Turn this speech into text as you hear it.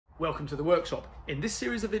Welcome to the workshop. In this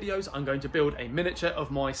series of videos, I'm going to build a miniature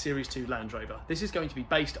of my Series 2 Land Rover. This is going to be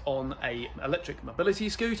based on an electric mobility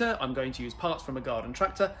scooter. I'm going to use parts from a garden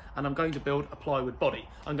tractor, and I'm going to build a plywood body.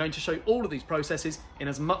 I'm going to show all of these processes in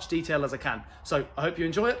as much detail as I can. So I hope you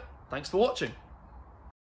enjoy it. Thanks for watching.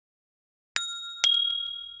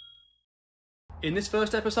 In this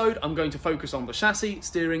first episode, I'm going to focus on the chassis,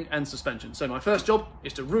 steering and suspension. So my first job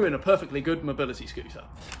is to ruin a perfectly good mobility scooter.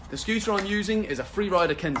 The scooter I'm using is a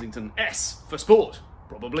Freerider Kensington S for sport,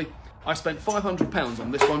 probably. I spent £500 on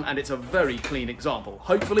this one and it's a very clean example.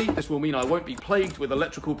 Hopefully this will mean I won't be plagued with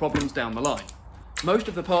electrical problems down the line. Most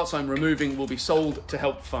of the parts I'm removing will be sold to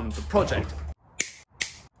help fund the project.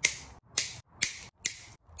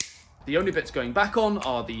 The only bits going back on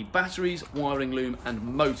are the batteries, wiring loom and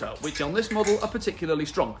motor, which on this model are particularly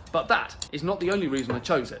strong, but that is not the only reason I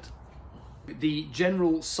chose it. The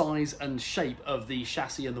general size and shape of the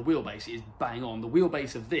chassis and the wheelbase is bang on. The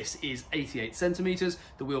wheelbase of this is 88 centimetres,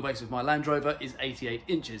 the wheelbase of my Land Rover is 88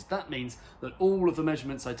 inches. That means that all of the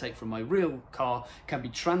measurements I take from my real car can be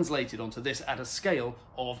translated onto this at a scale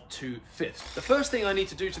of 2/5. The first thing I need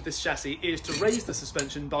to do to this chassis is to raise the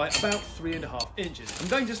suspension by about 3.5 inches. I'm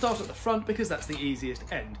going to start at the front because that's the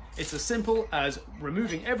easiest end. It's as simple as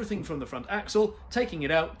removing everything from the front axle, taking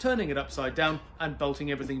it out, turning it upside down and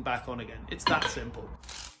bolting everything back on again. It's that simple.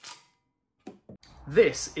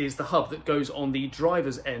 This is the hub that goes on the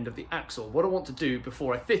driver's end of the axle. What I want to do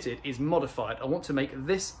before I fit it is modify it. I want to make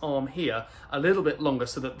this arm here a little bit longer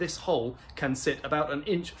so that this hole can sit about an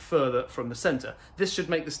inch further from the centre. This should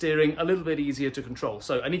make the steering a little bit easier to control.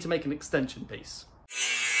 So I need to make an extension piece.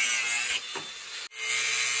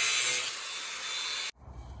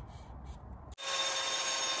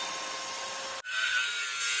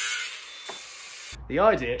 The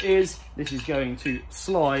idea is this is going to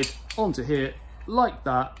slide onto here like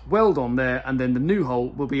that, weld on there, and then the new hole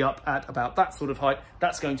will be up at about that sort of height.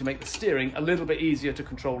 That's going to make the steering a little bit easier to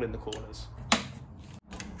control in the corners.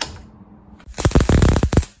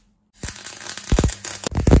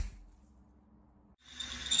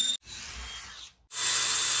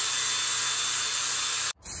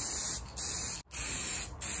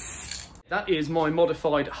 That is my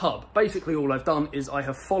modified hub. Basically all I've done is I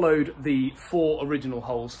have followed the 4 original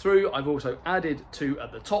holes through. I've also added 2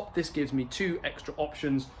 at the top. This gives me 2 extra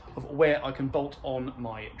options of where I can bolt on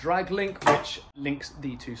my drag link, which links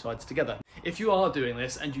the 2 sides together. If you are doing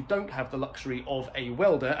this and you don't have the luxury of a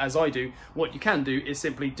welder, as I do, what you can do is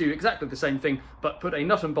simply do exactly the same thing, but put a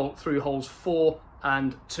nut and bolt through holes 4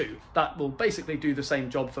 and 2. That will basically do the same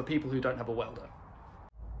job for people who don't have a welder.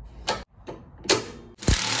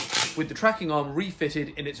 With the tracking arm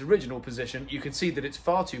refitted in its original position, you can see that it's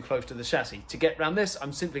far too close to the chassis. To get around this,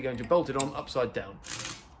 I'm simply going to bolt it on upside down.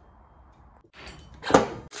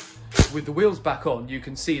 With the wheels back on, you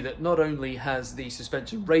can see that not only has the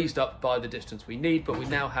suspension raised up by the distance we need, but we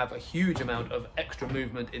now have a huge amount of extra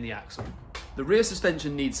movement in the axle. The rear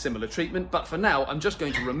suspension needs similar treatment, but for now I'm just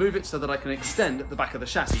going to remove it so that I can extend the back of the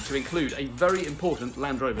chassis to include a very important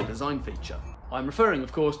Land Rover design feature. I'm referring,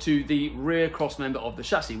 of course, to the rear crossmember of the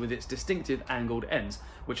chassis with its distinctive angled ends,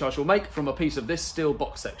 which I shall make from a piece of this steel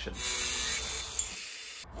box section.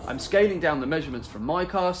 I'm scaling down the measurements from my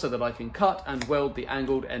car so that I can cut and weld the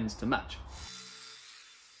angled ends to match.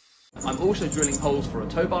 I'm also drilling holes for a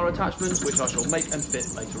tow bar attachment, which I shall make and fit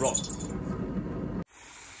later on.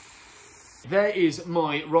 There is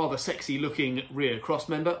my rather sexy looking rear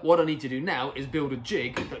crossmember. What I need to do now is build a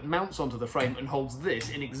jig that mounts onto the frame and holds this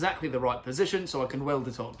in exactly the right position so I can weld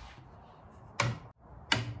it on.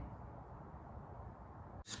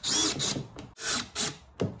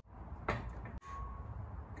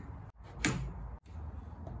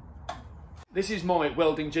 This is my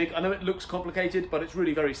welding jig. I know it looks complicated, but it's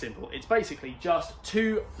really very simple. It's basically just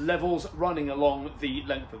 2 levels running along the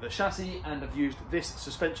length of the chassis, and I've used this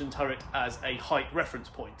suspension turret as a height reference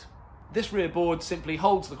point. This rear board simply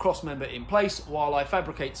holds the crossmember in place while I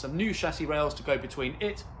fabricate some new chassis rails to go between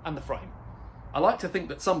it and the frame. I like to think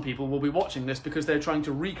that some people will be watching this because they're trying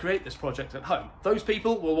to recreate this project at home. Those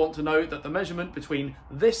people will want to know that the measurement between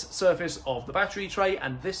this surface of the battery tray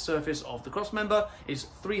and this surface of the crossmember is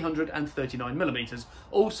 339 millimeters.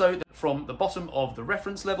 Also, that from the bottom of the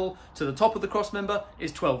reference level to the top of the crossmember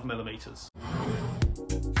is 12 millimeters.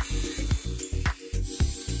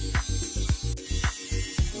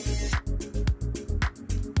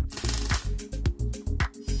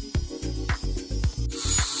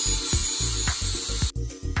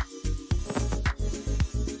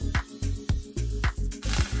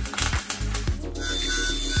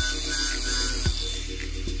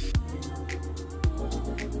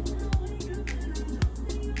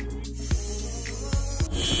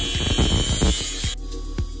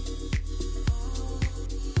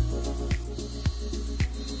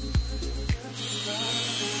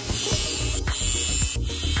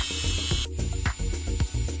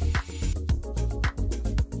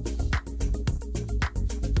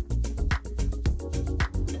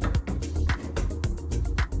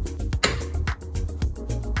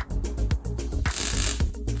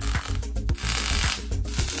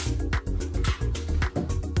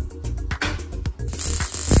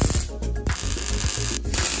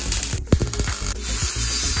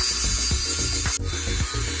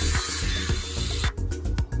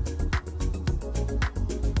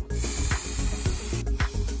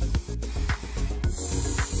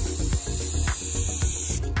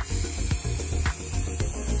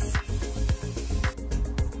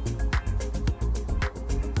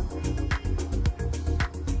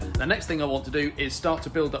 The next thing I want to do is start to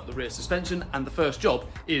build up the rear suspension, and the first job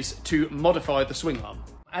is to modify the swing arm.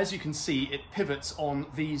 As you can see, it pivots on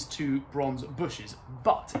these two bronze bushes,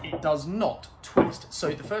 but it does not twist.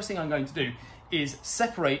 So the first thing I'm going to do is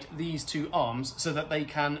separate these two arms so that they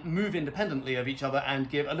can move independently of each other and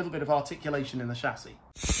give a little bit of articulation in the chassis.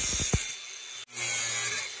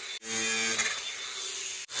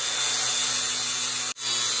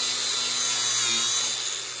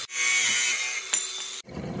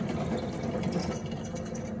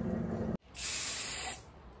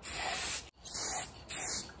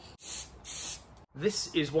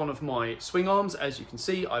 This is one of my swing arms. As you can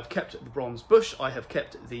see, I've kept the bronze bush, I have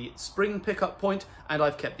kept the spring pickup point, and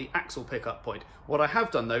I've kept the axle pickup point. What I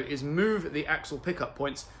have done though is move the axle pickup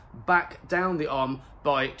points back down the arm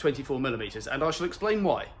by 24mm, and I shall explain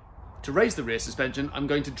why. To raise the rear suspension, I'm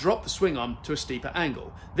going to drop the swing arm to a steeper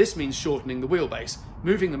angle. This means shortening the wheelbase.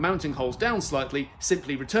 Moving the mounting holes down slightly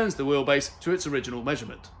simply returns the wheelbase to its original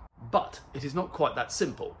measurement. But it is not quite that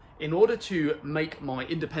simple. In order to make my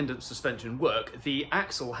independent suspension work, the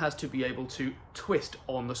axle has to be able to twist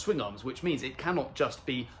on the swing arms, which means it cannot just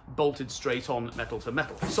be bolted straight on metal to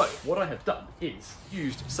metal. So what I have done is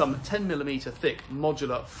used some 10mm thick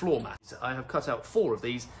modular floor mats. I have cut out 4 of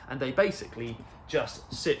these, and they basically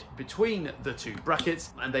just sit between the two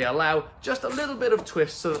brackets, and they allow just a little bit of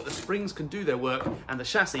twist so that the springs can do their work and the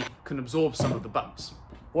chassis can absorb some of the bumps.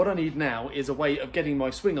 What I need now is a way of getting my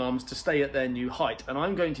swing arms to stay at their new height, and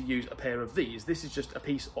I'm going to use a pair of these. This is just a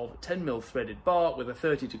piece of 10mm threaded bar with a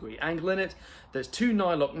 30-degree angle in it. There's 2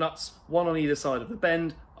 nylock nuts, one on either side of the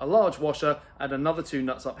bend, a large washer, and another 2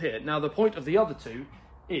 nuts up here. Now the point of the other 2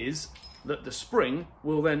 is that the spring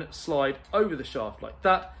will then slide over the shaft like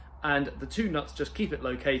that, and the 2 nuts just keep it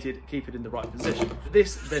located, keep it in the right position.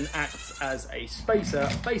 This then acts as a spacer,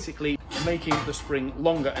 basically making the spring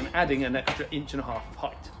longer and adding an extra 1.5 inches of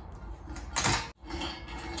height.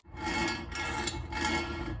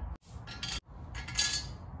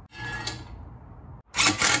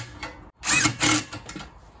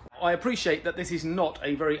 I appreciate that this is not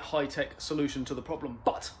a very high-tech solution to the problem,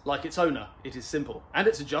 but like its owner, it is simple and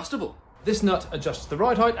it's adjustable. This nut adjusts the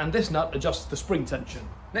ride height and this nut adjusts the spring tension.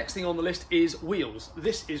 Next thing on the list is wheels.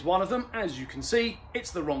 This is one of them. As you can see,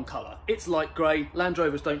 it's the wrong colour. It's light grey. Land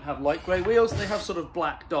Rovers don't have light grey wheels. They have sort of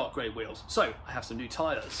black, dark grey wheels. So I have some new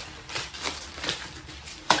tyres.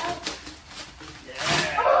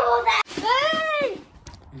 Yeah. Oh, that burn!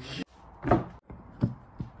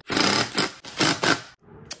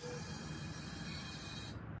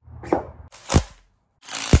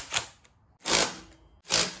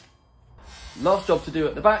 Last job to do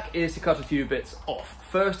at the back is to cut a few bits off.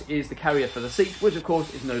 First is the carrier for the seat, which of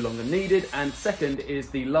course is no longer needed, and second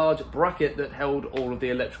is the large bracket that held all of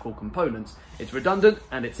the electrical components. It's redundant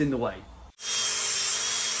and it's in the way.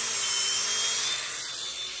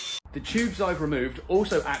 The tubes I've removed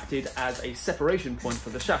also acted as a separation point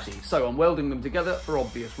for the chassis, so I'm welding them together for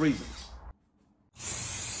obvious reasons.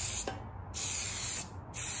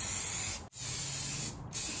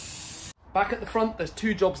 Back at the front, there's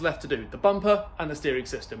 2 jobs left to do, the bumper and the steering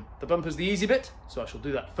system. The bumper's the easy bit, so I shall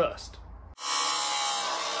do that first.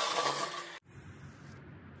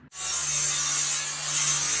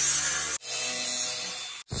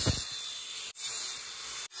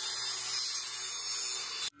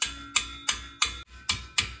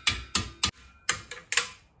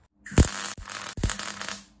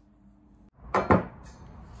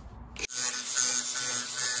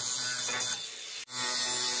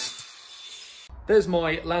 There's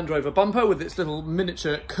my Land Rover bumper with its little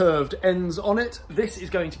miniature curved ends on it. This is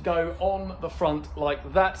going to go on the front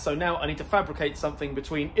like that, so now I need to fabricate something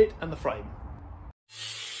between it and the frame.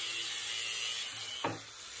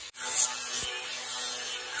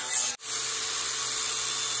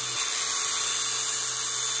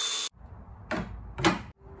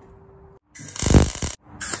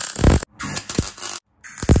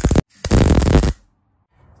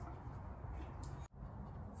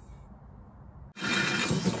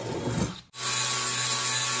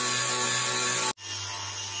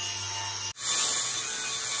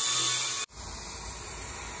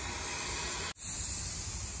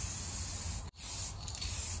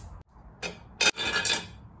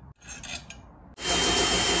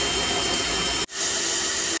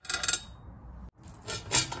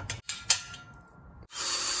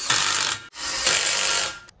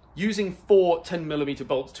 Using 4 10mm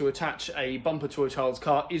bolts to attach a bumper to a child's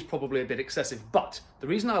car is probably a bit excessive, but the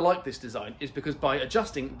reason I like this design is because by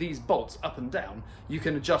adjusting these bolts up and down, you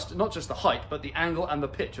can adjust not just the height, but the angle and the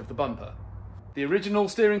pitch of the bumper. The original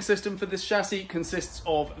steering system for this chassis consists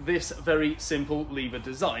of this very simple lever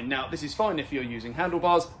design. Now, this is fine if you're using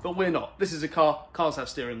handlebars, but we're not. This is a car, cars have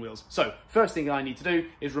steering wheels. So, first thing I need to do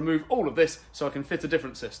is remove all of this so I can fit a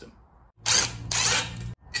different system.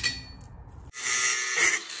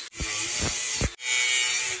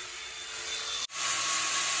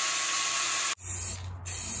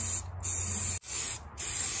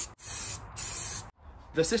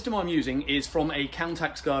 The system I'm using is from a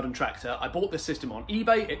Cantax garden tractor. I bought this system on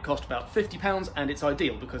eBay. It cost about £50 and it's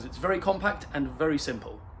ideal because it's very compact and very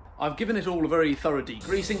simple. I've given it all a very thorough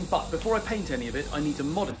degreasing, but before I paint any of it, I need to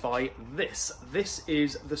modify this. This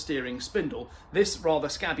is the steering spindle. This rather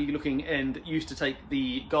scabby looking end used to take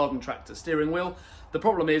the garden tractor steering wheel. The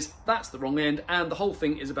problem is that's the wrong end and the whole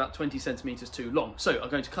thing is about 20 centimeters too long. So I'm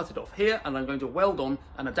going to cut it off here and I'm going to weld on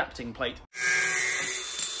an adapting plate.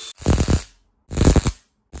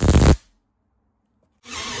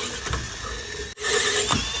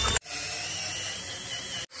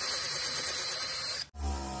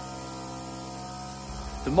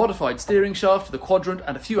 The modified steering shaft, the quadrant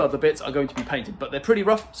and a few other bits are going to be painted, but they're pretty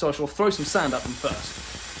rough, so I shall throw some sand at them first.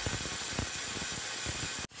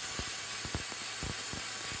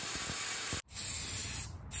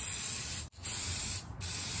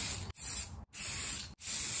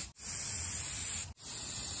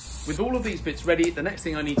 With all of these bits ready, the next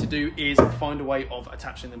thing I need to do is find a way of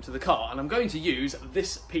attaching them to the car, and I'm going to use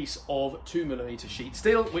this piece of 2mm sheet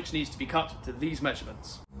steel, which needs to be cut to these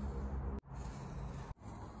measurements.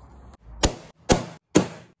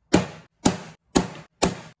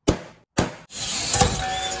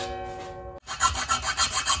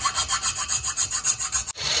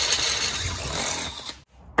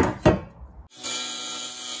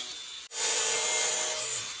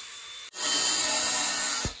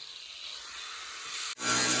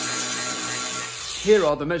 Here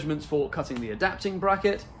are the measurements for cutting the adapting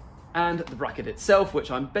bracket and the bracket itself,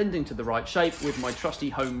 which I'm bending to the right shape with my trusty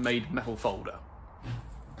homemade metal folder.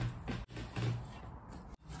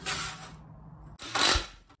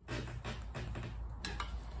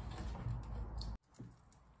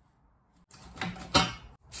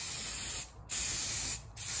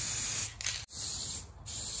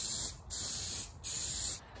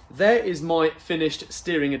 There is my finished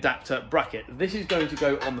steering adapter bracket. This is going to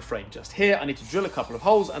go on the frame just here. I need to drill a couple of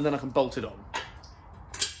holes and then I can bolt it on.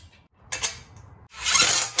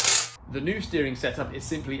 The new steering setup is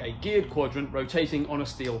simply a geared quadrant rotating on a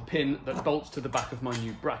steel pin that bolts to the back of my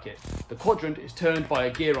new bracket. The quadrant is turned by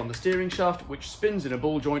a gear on the steering shaft which spins in a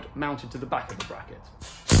ball joint mounted to the back of the bracket.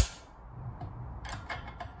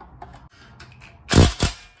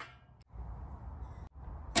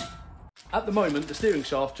 At the moment, the steering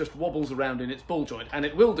shaft just wobbles around in its ball joint, and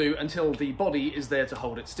it will do until the body is there to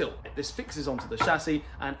hold it still. This fixes onto the chassis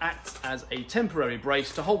and acts as a temporary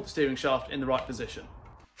brace to hold the steering shaft in the right position.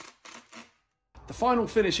 The final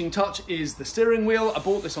finishing touch is the steering wheel. I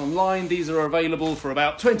bought this online. These are available for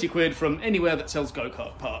about 20 quid from anywhere that sells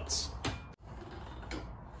go-kart parts.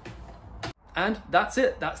 And that's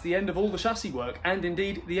it. That's the end of all the chassis work, and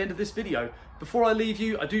indeed the end of this video. Before I leave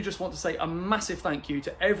you, I do just want to say a massive thank you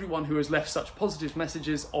to everyone who has left such positive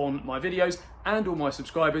messages on my videos and all my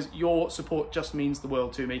subscribers. Your support just means the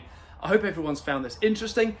world to me. I hope everyone's found this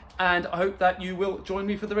interesting, and I hope that you will join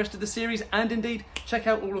me for the rest of the series and indeed check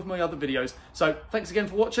out all of my other videos. So thanks again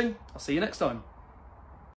for watching. I'll see you next time.